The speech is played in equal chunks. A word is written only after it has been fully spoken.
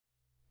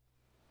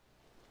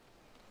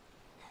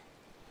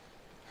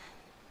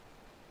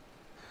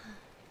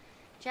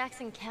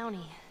Jackson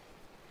County.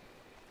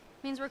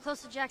 Means we're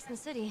close to Jackson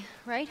City,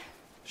 right?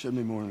 Should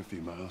be more than a few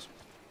miles.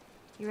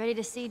 You ready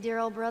to see dear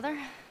old brother?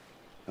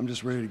 I'm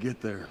just ready to get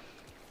there.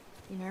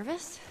 You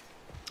nervous?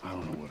 I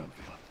don't know what I'm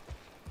feeling.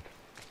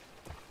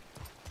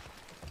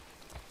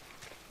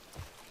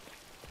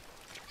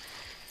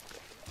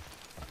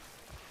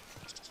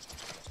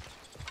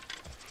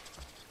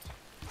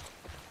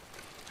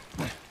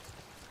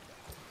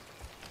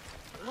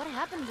 What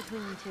happened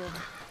between you two?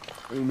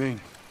 What do you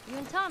mean? You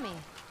and Tommy.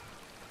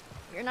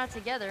 You're not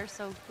together,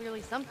 so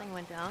clearly something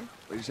went down.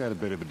 We just had a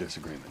bit of a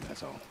disagreement,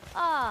 that's all.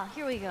 Ah,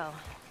 here we go.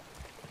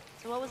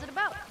 So what was it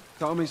about?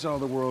 Tommy saw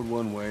the world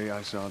one way,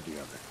 I saw it the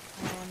other.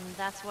 And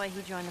that's why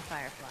he joined the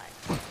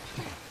Firefly.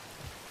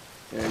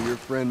 And your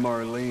friend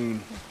Marlene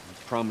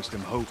promised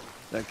him hope.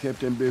 That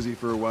kept him busy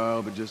for a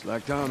while, but just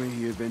like Tommy,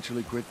 he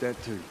eventually quit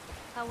that too.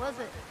 How was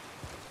it?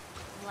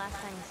 The last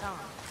time you saw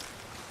him?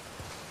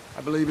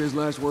 I believe his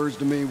last words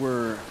to me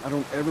were, I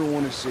don't ever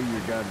want to see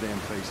your goddamn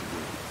face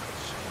again.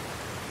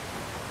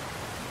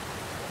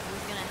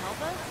 Who's gonna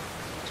help us?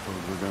 I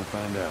suppose we're gonna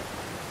find out.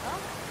 Well,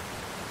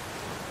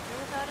 sure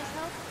without his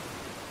help?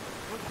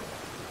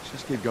 Let's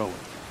just keep going.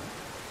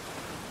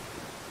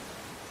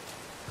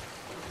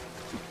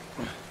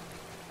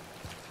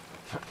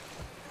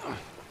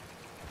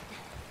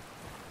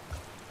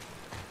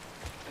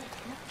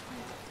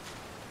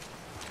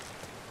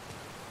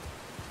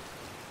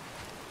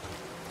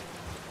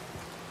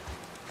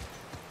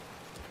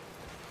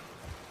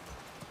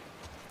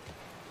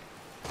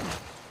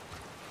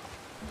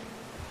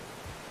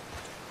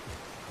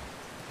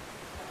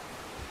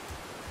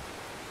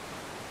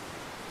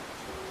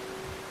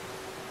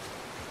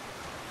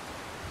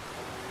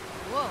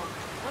 Whoa,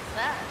 what's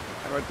that?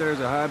 Right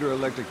there's a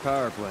hydroelectric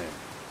power plant.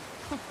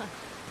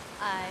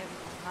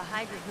 A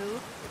hydrant who?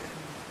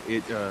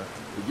 It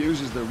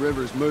uses the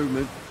river's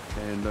movement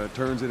and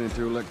turns it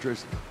into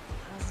electricity.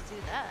 Let's do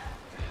that.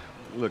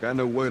 Look, I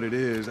know what it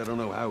is. I don't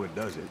know how it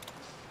does it.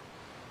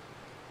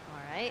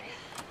 All right.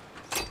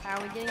 How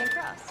are we getting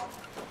across?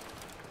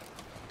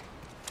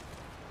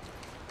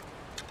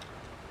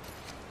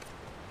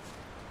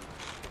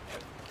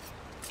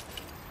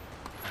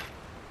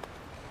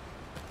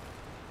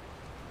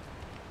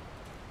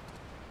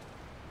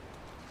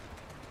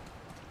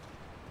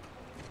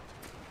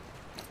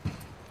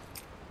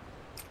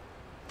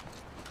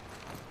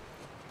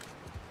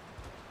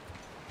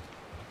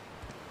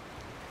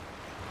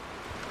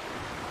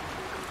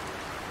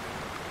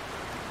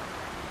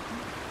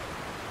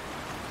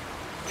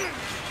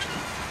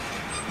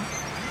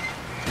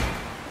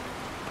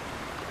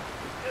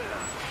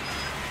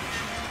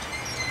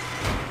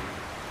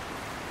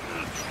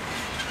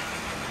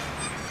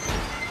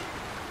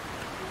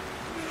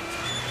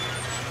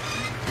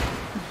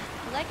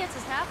 That gets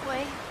us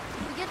halfway.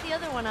 If we get the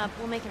other one up,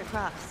 we'll make it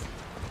across.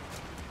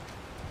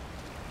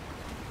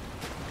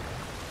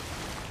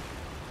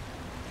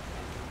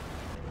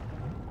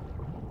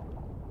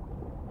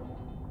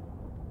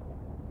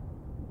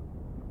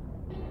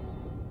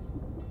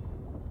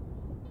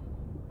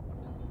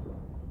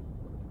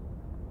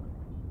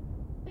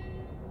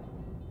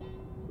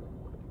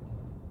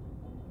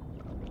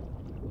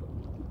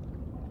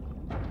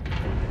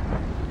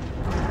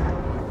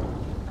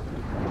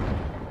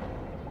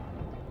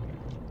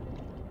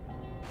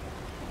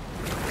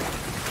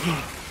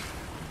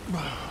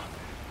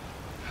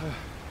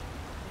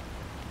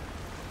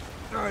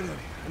 All right, Eddie,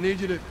 I need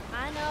you to...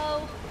 I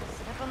know.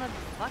 Step on the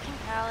fucking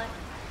pallet.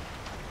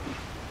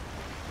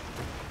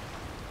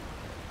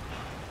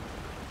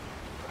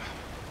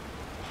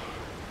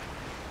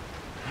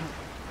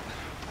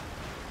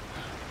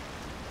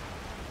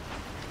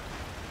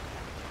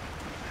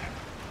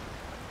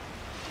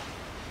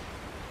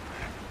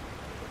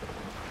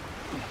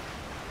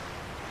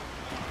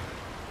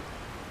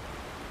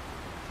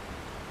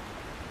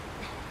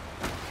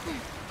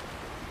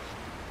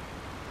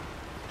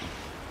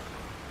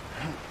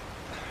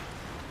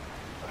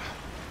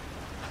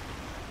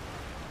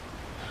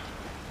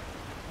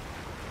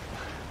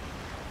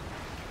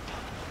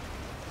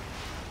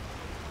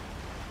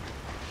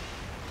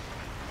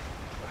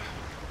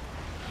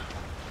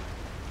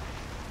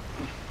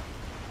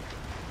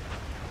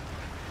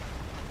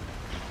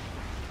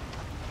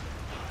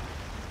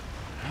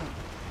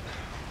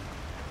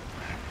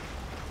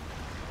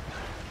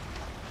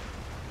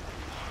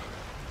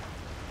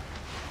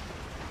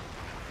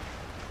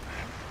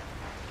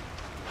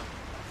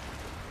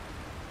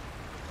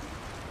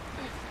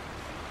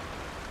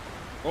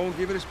 Go on,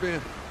 give it a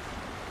spin.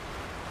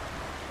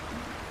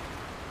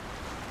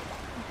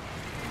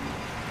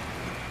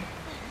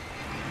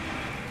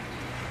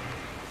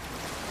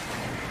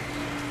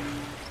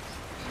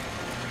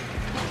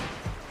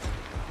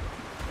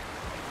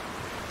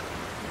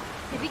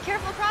 Hey, be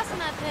careful crossing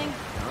that thing.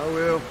 I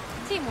will.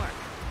 Teamwork.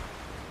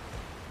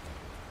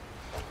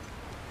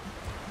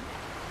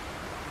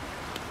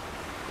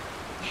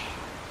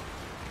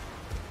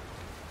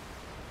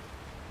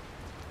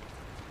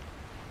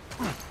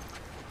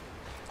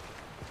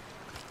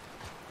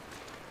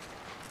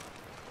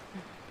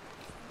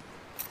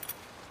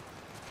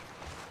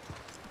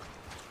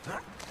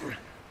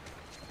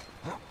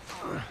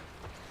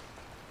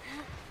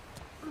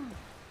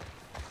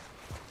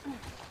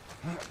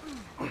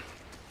 Oh,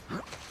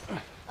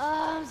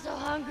 I'm so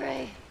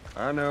hungry.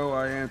 I know,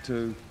 I am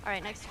too. All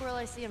right, next squirrel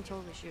I see, I'm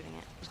totally shooting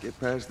it. Let's get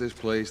past this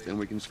place, then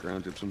we can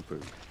scrounge up some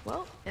food.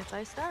 Well, if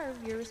I starve,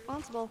 you're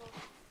responsible.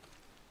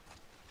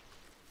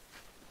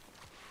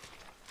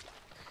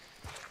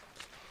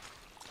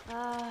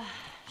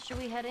 Should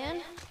we head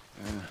in?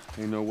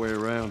 Ain't no way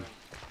around.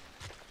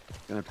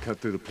 Gonna have to cut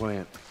through the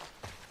plant.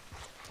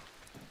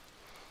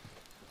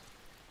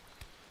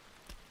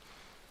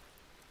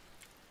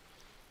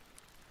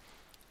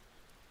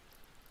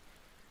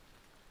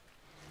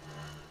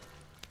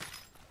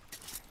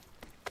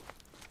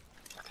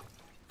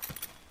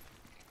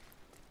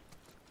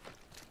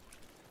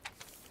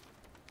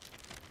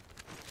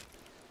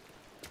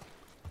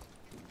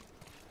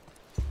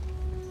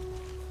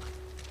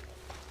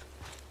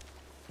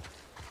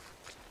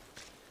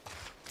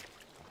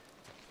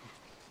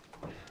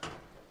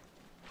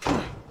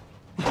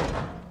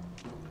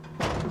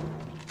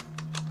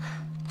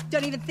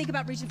 Don't even think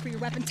about reaching for your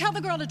weapon. Tell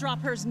the girl to drop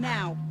hers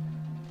now.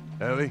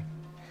 Ellie?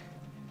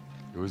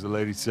 Do as the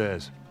lady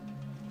says.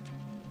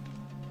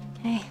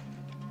 Hey.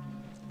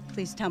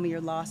 Please tell me you're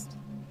lost.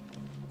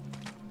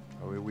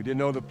 Oh, we didn't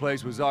know the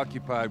place was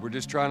occupied. We're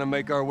just trying to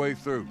make our way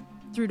through.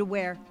 Through to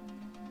where?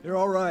 They're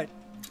all right.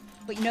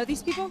 But you know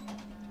these people?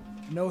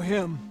 Know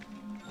him.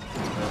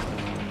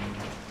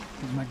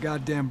 He's my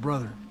goddamn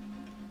brother.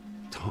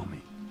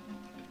 Tommy.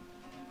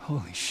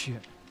 Holy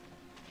shit.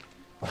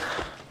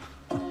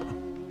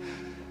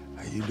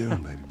 How you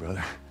doing, baby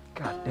brother?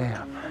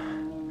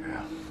 Goddamn.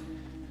 Yeah.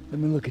 Let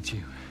me look at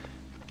you.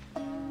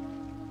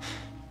 You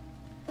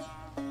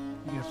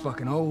get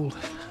fucking old.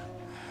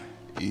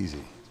 Easy.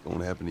 It's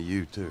gonna happen to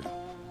you, too.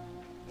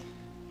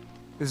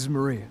 This is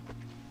Maria.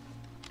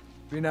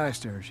 Be nice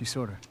to her. She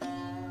sort of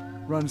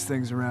runs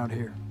things around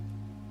here.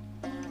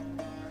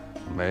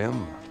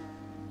 Ma'am,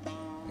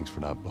 thanks for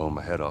not blowing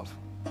my head off.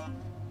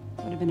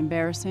 Would have been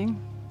embarrassing,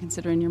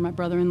 considering you're my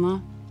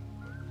brother-in-law.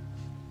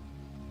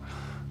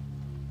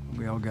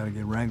 We all gotta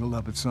get wrangled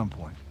up at some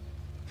point.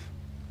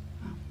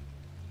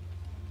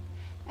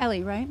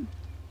 Ellie, right?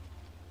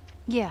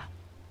 Yeah.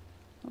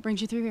 What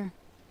brings you through here?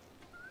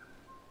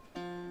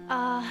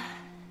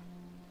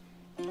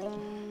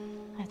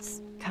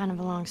 That's kind of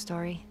a long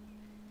story.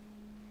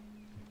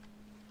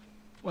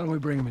 Why don't we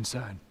bring him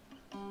inside?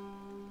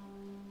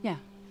 Yeah.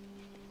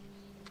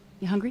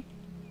 You hungry?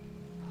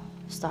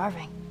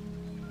 Starving.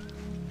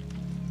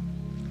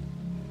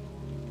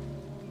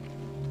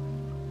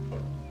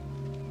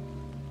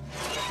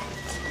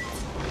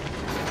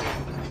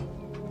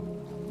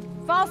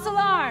 False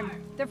alarm!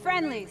 They're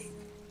friendlies.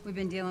 We've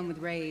been dealing with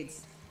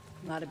raids.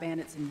 A lot of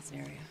bandits in this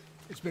area.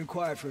 It's been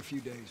quiet for a few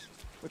days.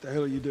 What the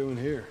hell are you doing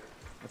here?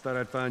 I thought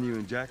I'd find you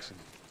in Jackson.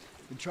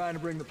 Been trying to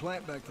bring the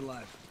plant back to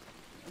life.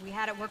 We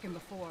had it working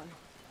before,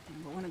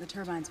 but one of the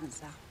turbines went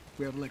south.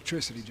 We have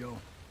electricity, Joel.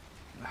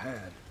 I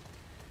had.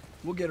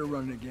 We'll get her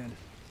running again.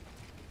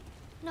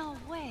 No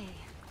way.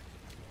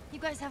 You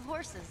guys have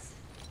horses.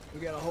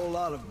 We got a whole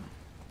lot of them.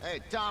 Hey,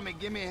 Tommy,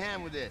 give me a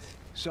hand with this.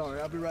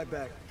 Sorry, I'll be right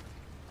back.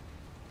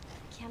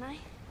 Can I?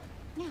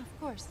 Yeah, of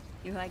course.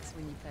 He likes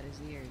when you cut his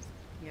ears.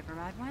 You ever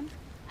ride one?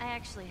 I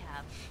actually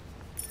have.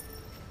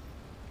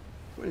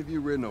 When have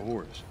you ridden a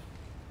horse?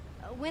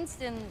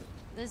 Winston,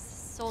 this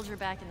soldier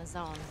back in the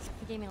zone,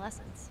 he gave me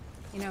lessons.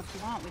 You know, if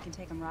you want, we can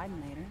take him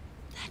riding later.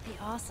 That'd be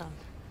awesome.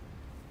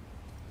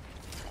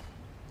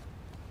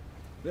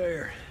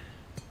 There.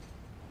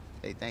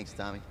 Hey, thanks,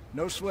 Tommy.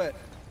 No sweat.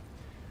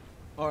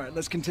 All right,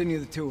 let's continue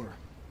the tour.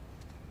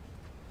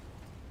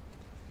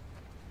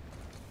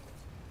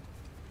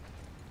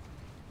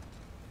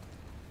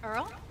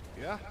 Earl?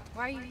 Yeah?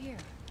 Why are you here?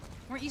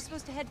 Weren't you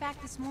supposed to head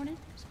back this morning?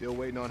 Still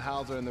waiting on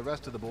Hauser and the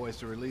rest of the boys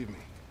to relieve me.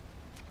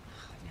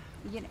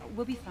 You know,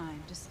 we'll be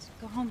fine. Just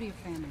go home to your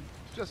family.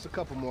 Just a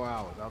couple more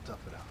hours. I'll tough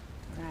it out.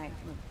 All right,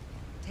 look,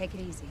 take it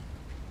easy.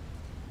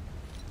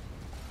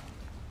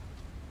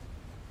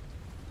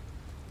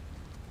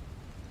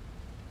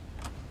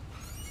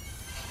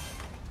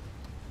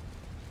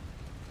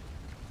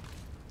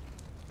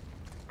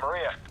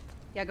 Maria,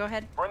 Yeah, go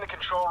ahead. we're in the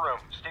control room.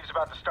 Steve's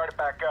about to start it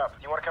back up.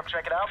 You want to come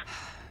check it out?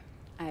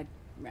 I'd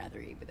rather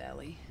eat with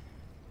Ellie.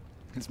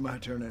 It's my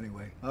turn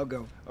anyway. I'll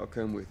go. I'll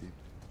come with you.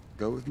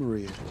 Go with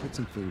Maria. Put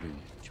some food in you.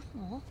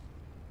 Joel?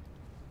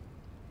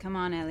 Come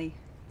on, Ellie.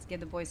 Let's give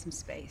the boys some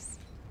space.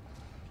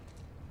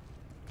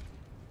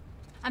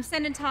 I'm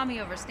sending Tommy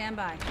over. Stand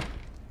by.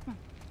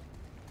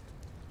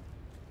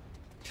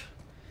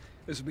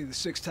 This will be the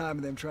 6th time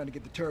of them trying to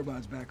get the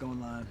turbines back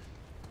online.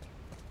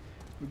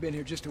 We've been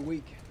here just a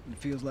week, and it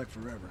feels like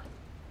forever.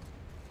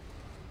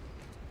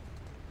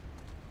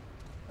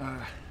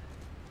 I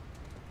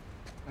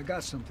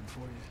got something for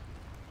you.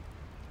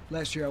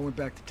 Last year I went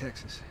back to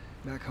Texas,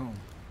 back home.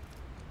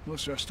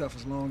 Most of our stuff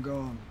is long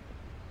gone.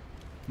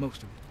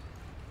 Most of it.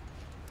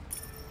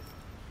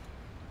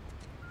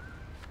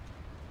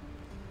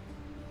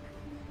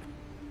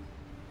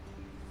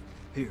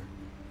 Here.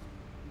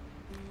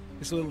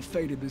 It's a little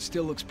faded, but it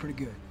still looks pretty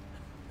good.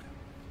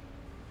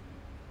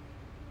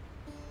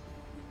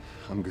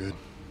 I'm good.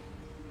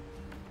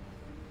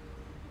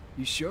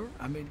 You sure?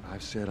 I mean...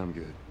 I've said I'm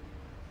good.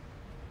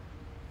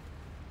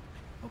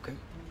 Okay.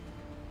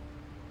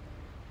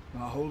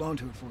 I'll hold on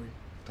to it for you.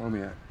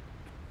 Tommy,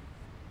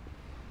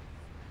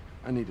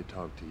 I need to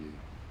talk to you.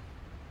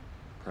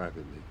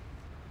 Privately.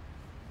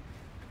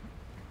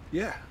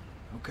 Yeah,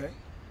 okay.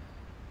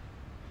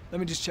 Let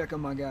me just check on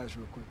my guys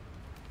real quick.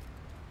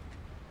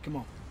 Come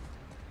on.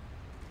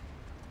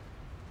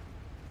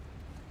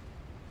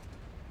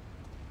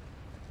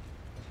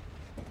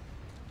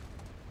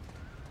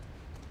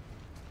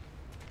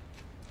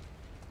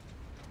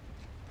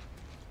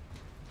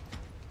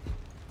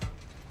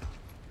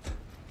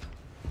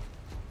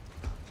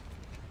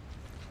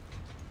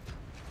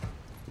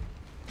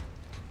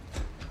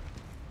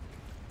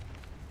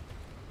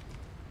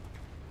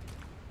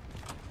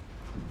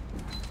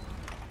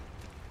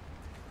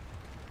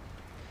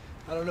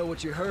 I don't know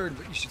what you heard,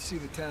 but you should see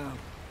the town.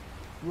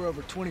 We're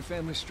over 20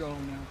 families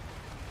strong now.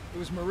 It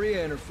was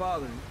Maria and her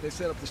father. They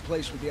set up this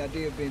place with the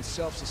idea of being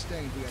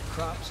self-sustained. We got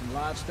crops and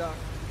livestock.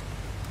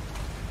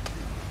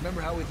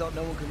 Remember how we thought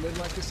no one could live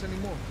like this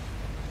anymore?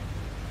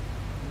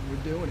 And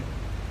we're doing it.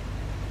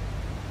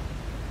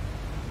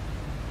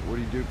 What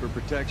do you do for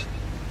protection?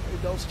 The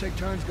adults take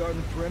turns guarding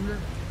the perimeter.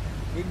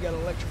 We even got an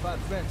electrified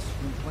fence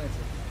when planted.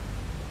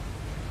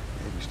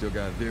 Hey, we still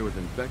gotta deal with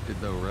infected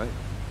though, right?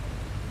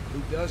 Who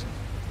doesn't?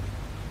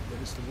 But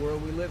it's the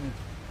world we live in.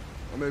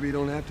 Or maybe you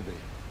don't have to be.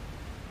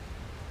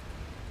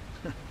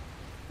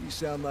 You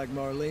sound like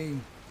Marlene.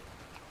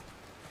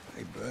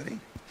 Hey, buddy.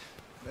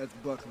 That's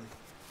Buckley.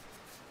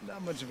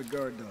 Not much of a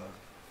guard dog.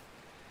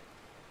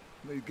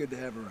 But he's good to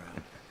have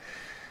around.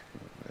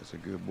 That's a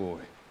good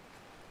boy.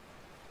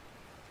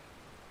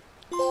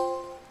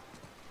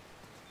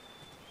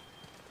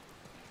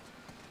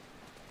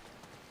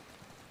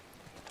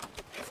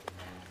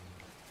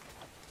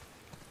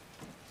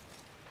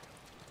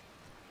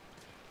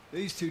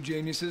 These two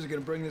geniuses are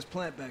gonna bring this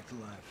plant back to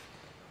life.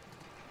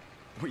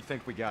 We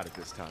think we got it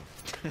this time.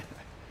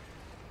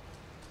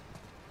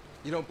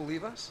 You don't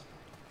believe us?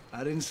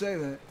 I didn't say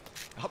that.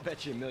 I'll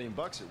bet you $1 million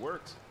it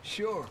works.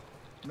 Sure.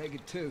 Make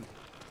it two.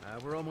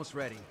 We're almost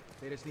ready.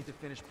 They just need to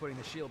finish putting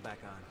the shield back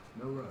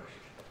on. No rush.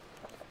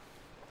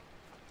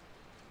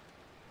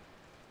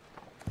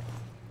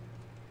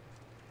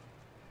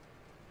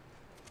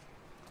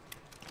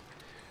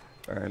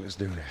 All right, let's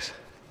do this.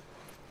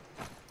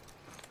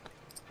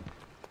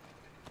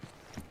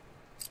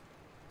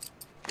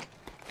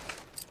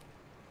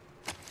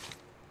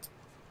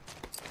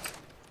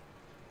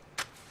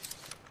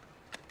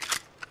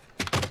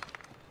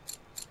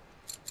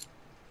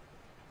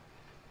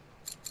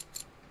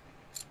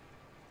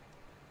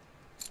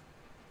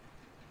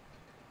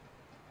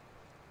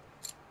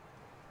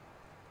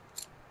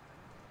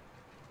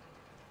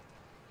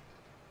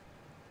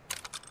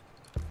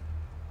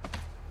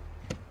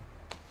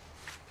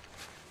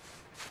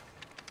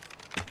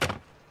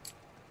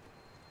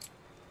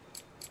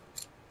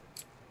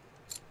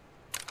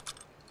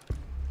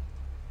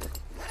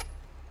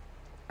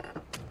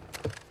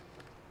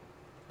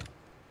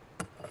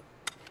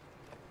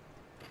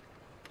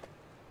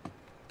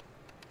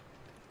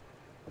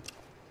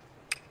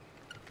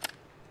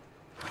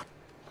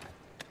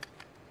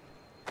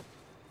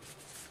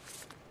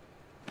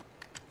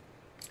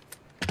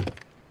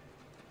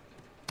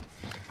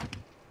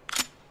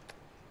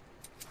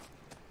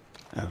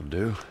 That'll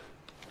do.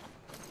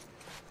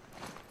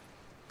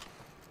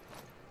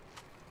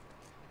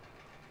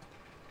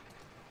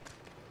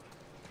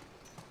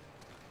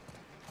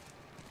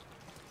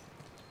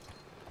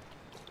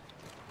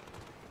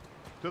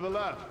 To the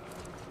left.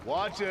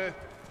 Watch it.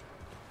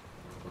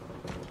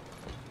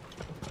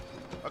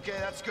 Okay,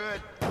 that's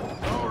good.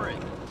 Lower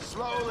it.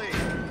 Slowly.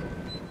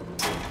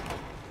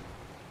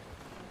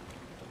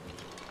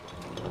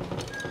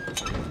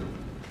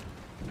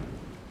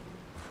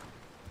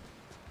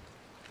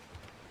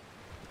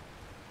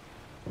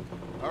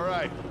 All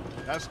right.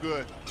 That's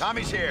good.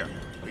 Tommy's here.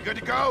 We good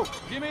to go?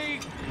 Give me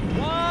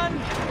 1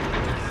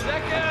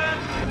 second.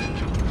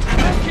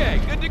 Okay,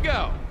 good to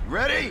go.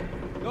 Ready?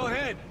 Go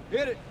ahead.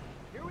 Hit it.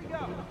 Here we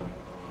go.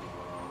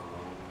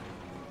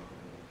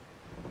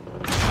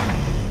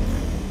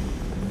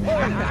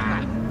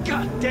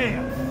 God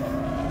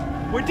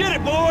damn! We did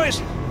it,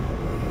 boys!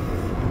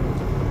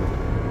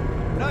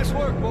 Nice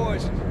work,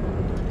 boys.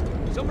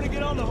 Somebody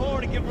get on the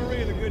horn and give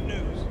Maria the good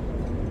news.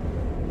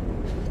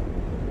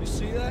 You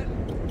see that?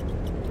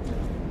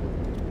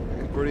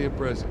 It's pretty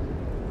impressive.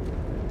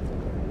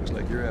 Looks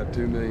like you're out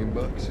 $2 million.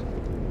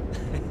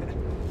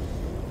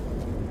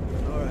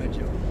 All right,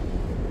 Joe.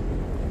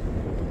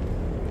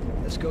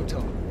 Let's go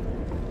talk.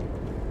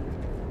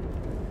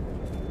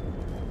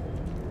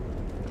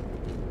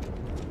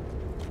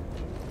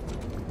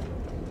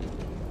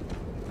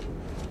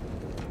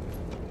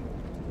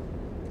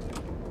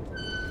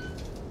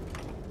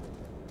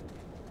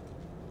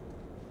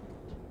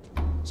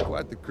 It's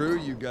quite the crew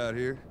you got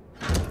here.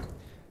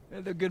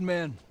 Yeah, they're good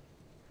men.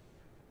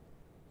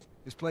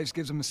 This place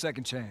gives them a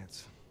second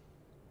chance.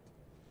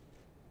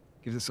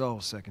 Gives us all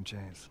a second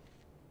chance.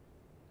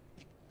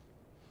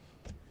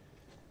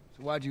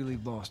 So why'd you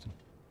leave Boston?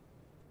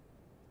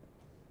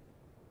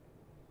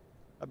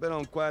 I've been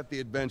on quite the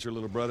adventure,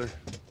 little brother.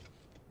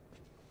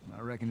 I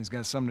reckon it's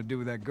got something to do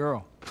with that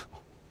girl.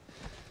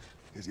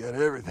 It's got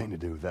everything to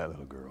do with that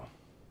little girl.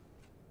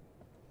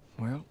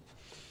 Well,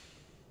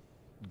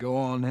 go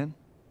on then.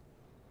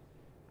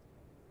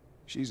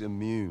 She's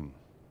immune.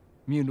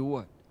 Immune to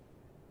what?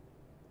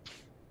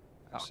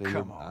 Oh, I've seen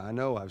come her, on. I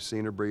know, I've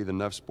seen her breathe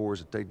enough spores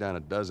to take down a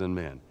dozen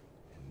men.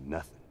 And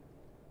nothing.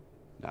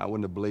 Now, I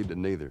wouldn't have believed it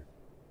neither,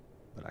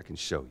 but I can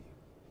show you.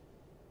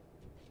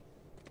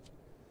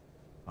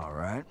 All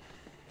right.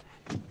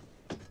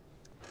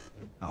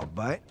 I'll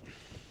bite.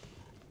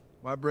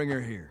 Why bring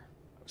her here?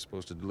 I was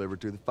supposed to deliver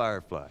to the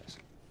Fireflies.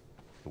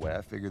 The way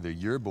I figure they're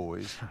your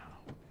boys.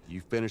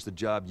 You finish the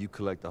job, you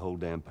collect the whole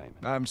damn payment.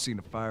 I haven't seen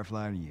a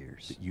Firefly in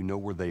years. You know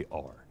where they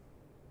are.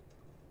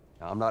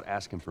 Now, I'm not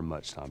asking for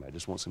much, Tommy. I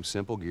just want some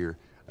simple gear,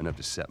 enough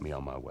to set me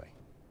on my way.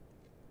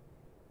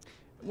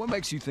 What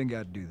makes you think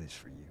I'd do this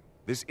for you?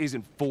 This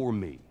isn't for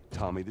me,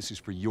 Tommy. This is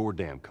for your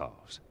damn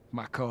cause.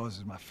 My cause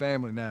is my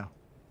family now.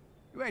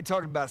 You ain't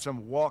talking about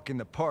some walk in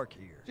the park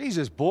here.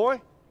 Jesus, boy.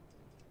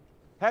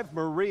 Have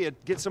Maria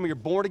get some of your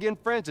born-again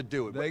friends to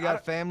do it. They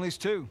got families,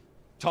 too.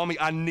 Tommy,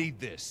 I need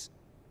this.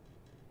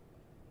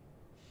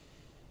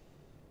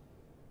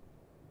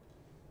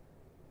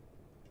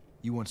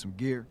 You want some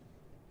gear?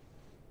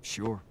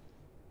 Sure.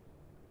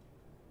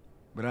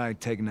 But I ain't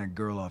taking that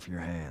girl off your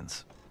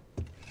hands.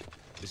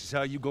 This is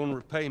how you gonna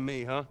repay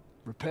me, huh?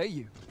 Repay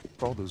you?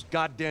 For all those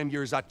goddamn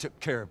years I took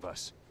care of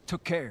us.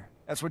 Took care.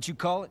 That's what you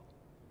call it?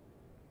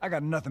 I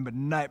got nothing but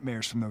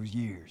nightmares from those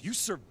years. You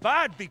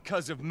survived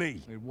because of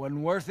me. It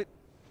wasn't worth it.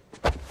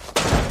 I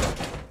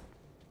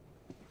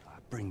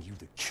bring you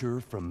the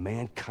cure from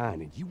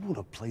mankind, and you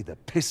wanna play the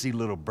pissy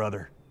little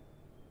brother.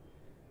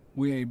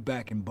 We ain't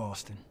back in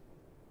Boston.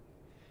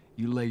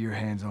 You lay your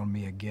hands on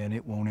me again,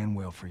 it won't end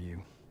well for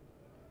you.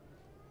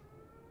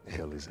 The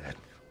hell is that?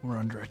 We're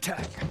under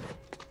attack.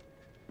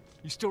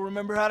 You still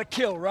remember how to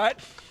kill, right?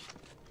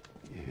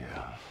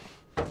 Yeah.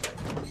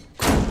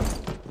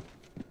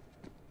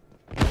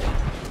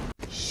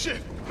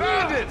 Shit!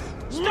 Bandits!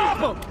 Stop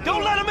them!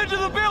 Don't let them into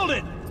the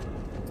building!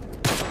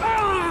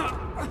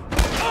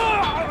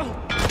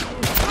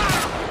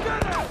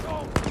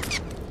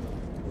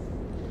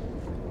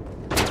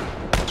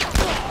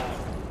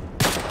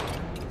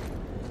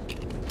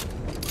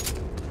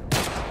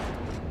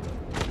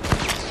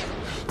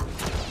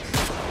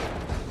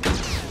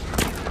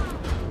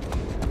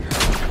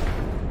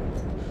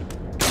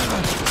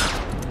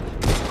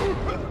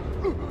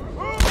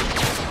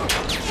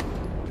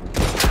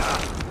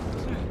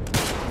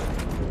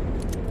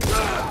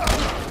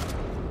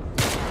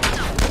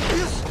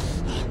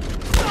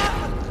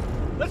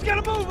 Let's get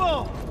a move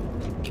on!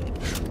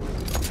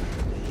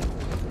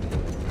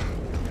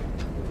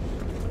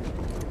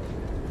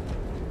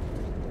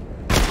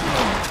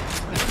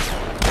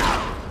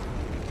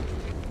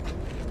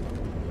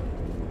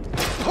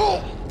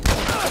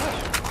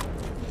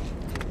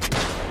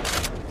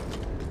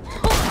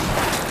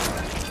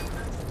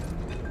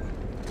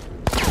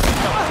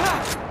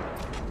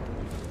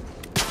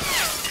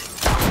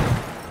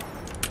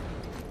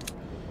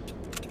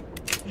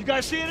 You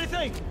guys see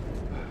anything?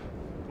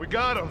 We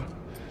got him.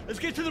 Let's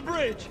get to the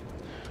bridge.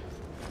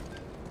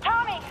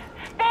 Tommy!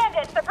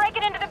 Bandits! They're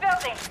breaking into the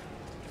building!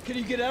 Can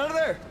you get out of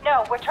there?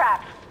 No, we're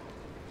trapped.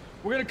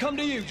 We're gonna come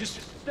to you.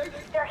 Just stay.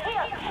 They're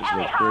here! It's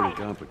Ellie, not pretty hide!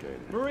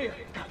 complicated. Maria!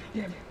 God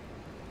damn it.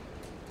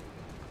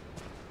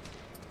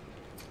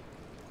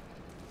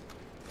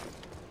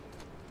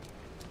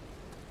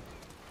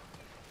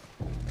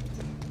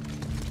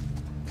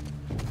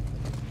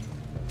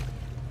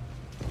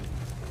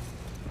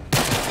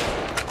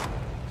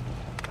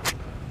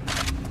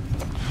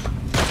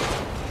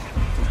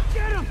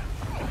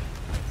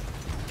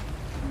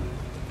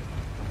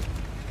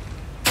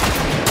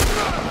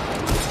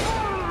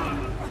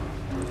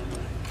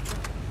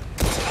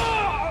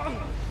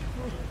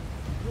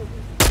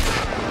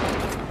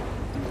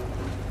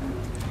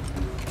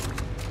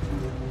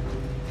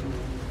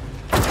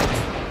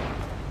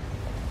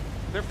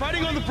 They're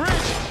fighting on the bridge!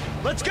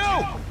 Let's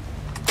go!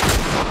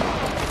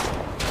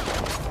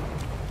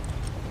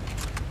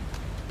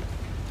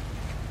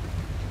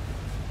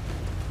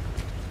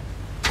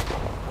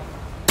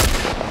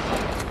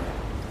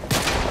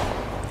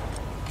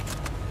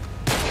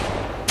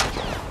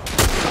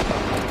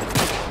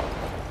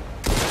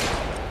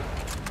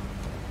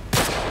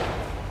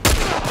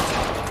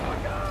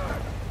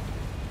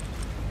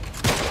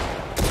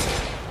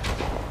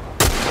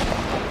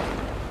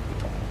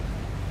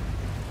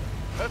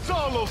 That's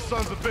all those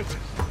sons of bitches.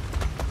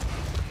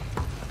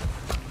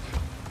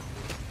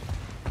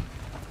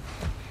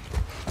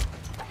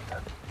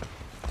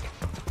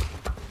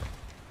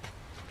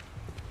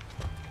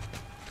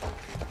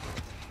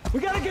 We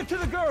gotta get to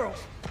the girls!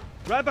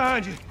 Right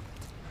behind you.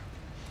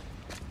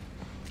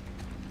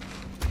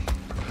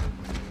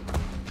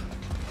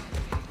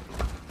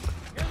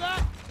 Hear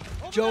that?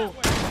 Over Joel,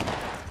 that way.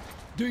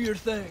 do your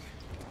thing.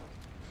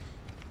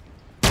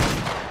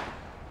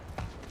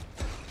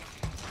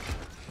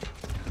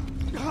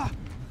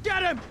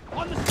 Get him!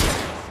 On the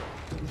stairs!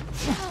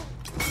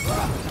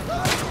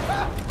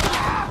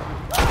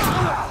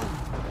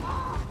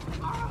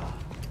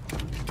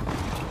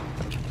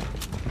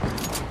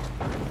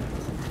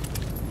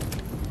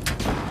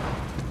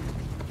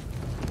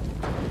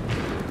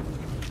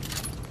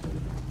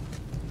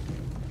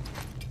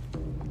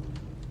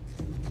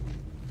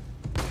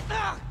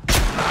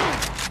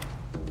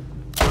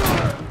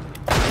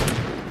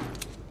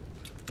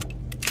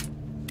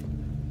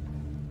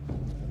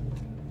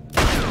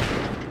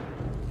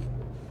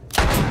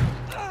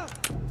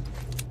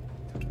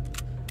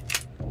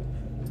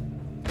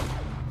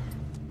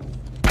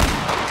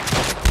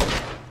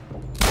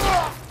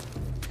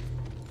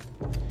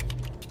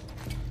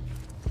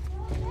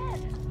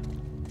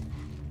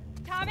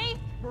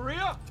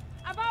 Maria?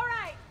 I'm all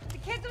right. The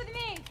kid's with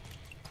me.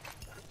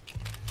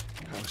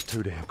 That was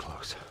too damn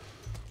close.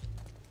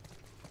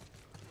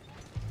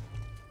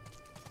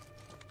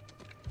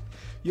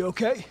 You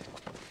okay?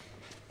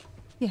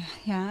 Yeah,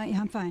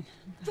 I'm fine.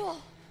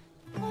 Joel!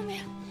 Oh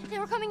man, they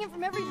were coming in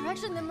from every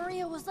direction, then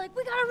Maria was like,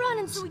 we gotta run,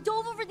 and so we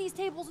dove over these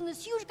tables, and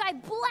this huge guy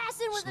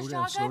blasted with a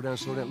shotgun.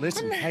 Slow down.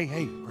 Listen, hey,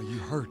 are you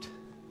hurt?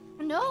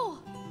 No.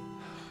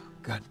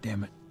 God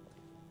damn it.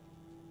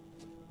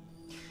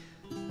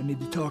 I need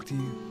to talk to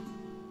you.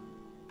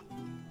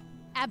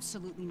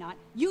 Absolutely not.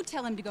 You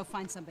tell him to go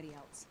find somebody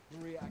else.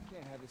 Maria, I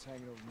can't have this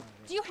hanging over my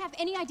head. Do you have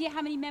any idea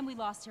how many men we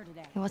lost here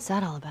today? Hey, what's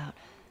that all about?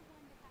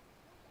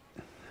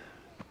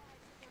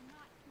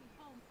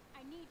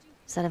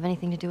 Does that have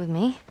anything to do with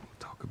me? We'll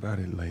talk about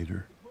it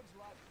later.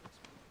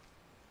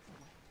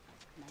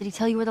 Did he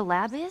tell you where the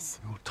lab is?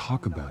 We'll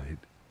talk about it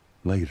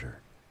later.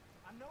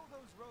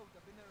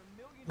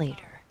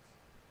 Later.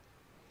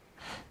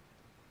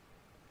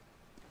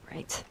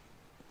 Right.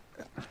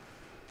 It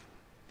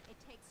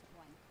takes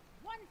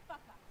one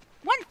fuck up.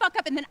 One fuck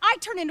up and then I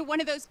turn into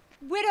one of those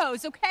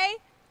widows, okay?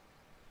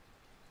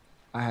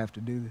 I have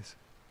to do this.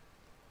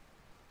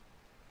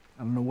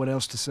 I don't know what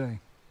else to say.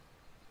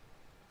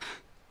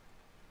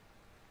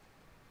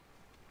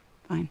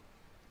 Fine.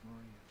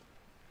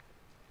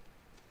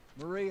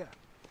 Maria.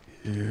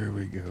 Here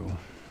we go.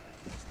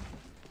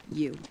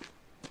 You.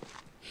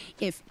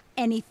 If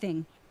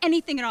anything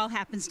at all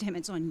happens to him,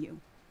 it's on you.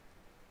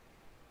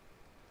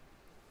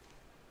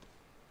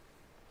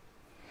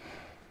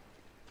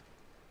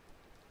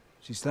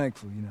 She's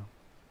thankful, you know.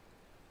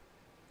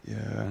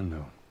 Yeah, I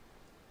know.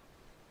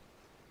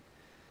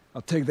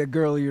 I'll take that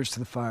girl of yours to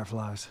the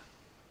Fireflies.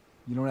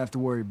 You don't have to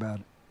worry about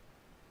it.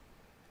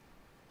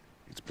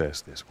 It's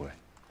best this way.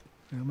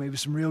 Well, maybe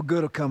some real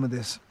good will come of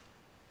this.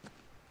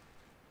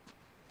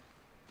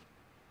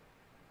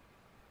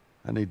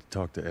 I need to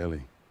talk to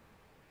Ellie.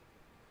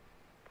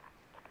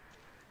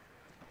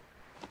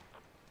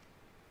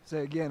 Say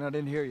again, I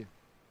didn't hear you.